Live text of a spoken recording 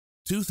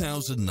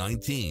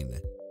2019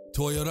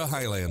 Toyota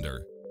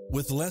Highlander.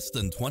 With less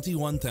than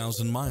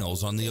 21,000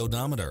 miles on the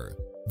odometer,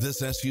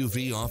 this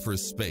SUV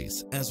offers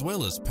space as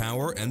well as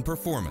power and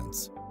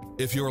performance.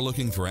 If you're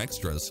looking for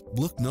extras,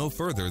 look no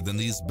further than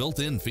these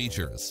built-in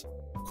features: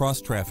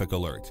 cross-traffic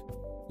alert,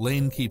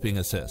 lane keeping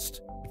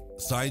assist,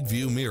 side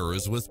view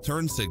mirrors with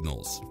turn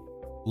signals,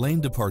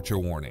 lane departure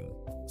warning,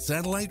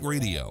 satellite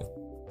radio,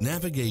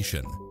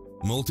 navigation,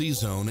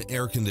 multi-zone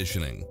air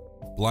conditioning,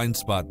 blind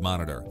spot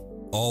monitor,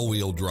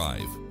 all-wheel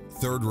drive,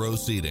 third-row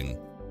seating.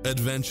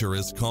 Adventure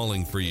is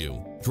calling for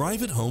you.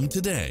 Drive it home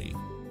today.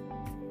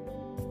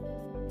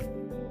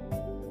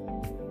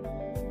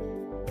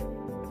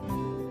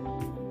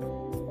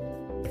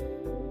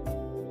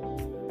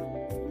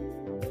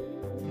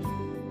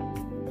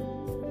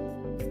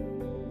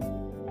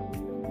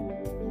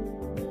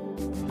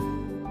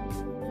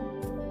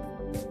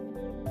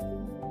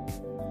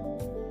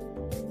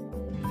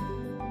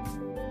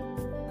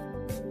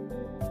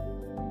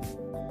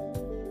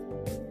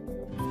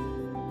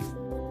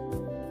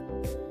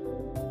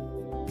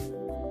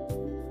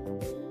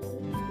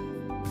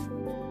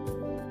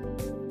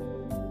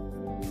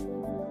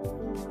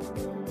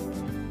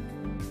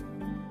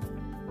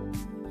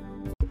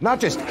 Not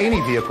just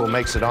any vehicle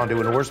makes it onto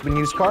an Ourisman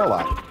used car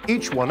lot.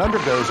 Each one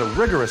undergoes a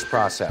rigorous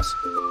process.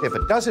 If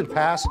it doesn't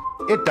pass,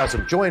 it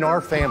doesn't join our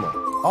family.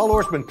 All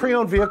Ourisman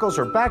pre-owned vehicles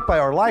are backed by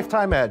our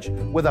Lifetime Edge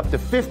with up to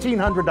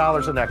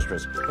 $1,500 in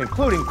extras,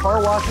 including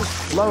car washes,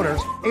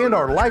 loaners, and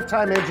our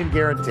Lifetime Engine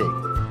Guarantee.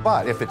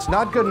 But if it's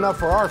not good enough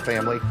for our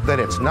family, then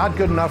it's not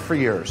good enough for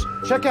yours.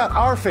 Check out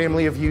our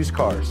family of used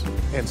cars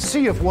and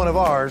see if one of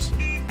ours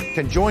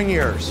can join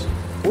yours.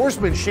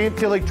 Ourisman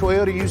Chantilly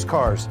Toyota used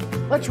cars.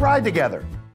 Let's ride together.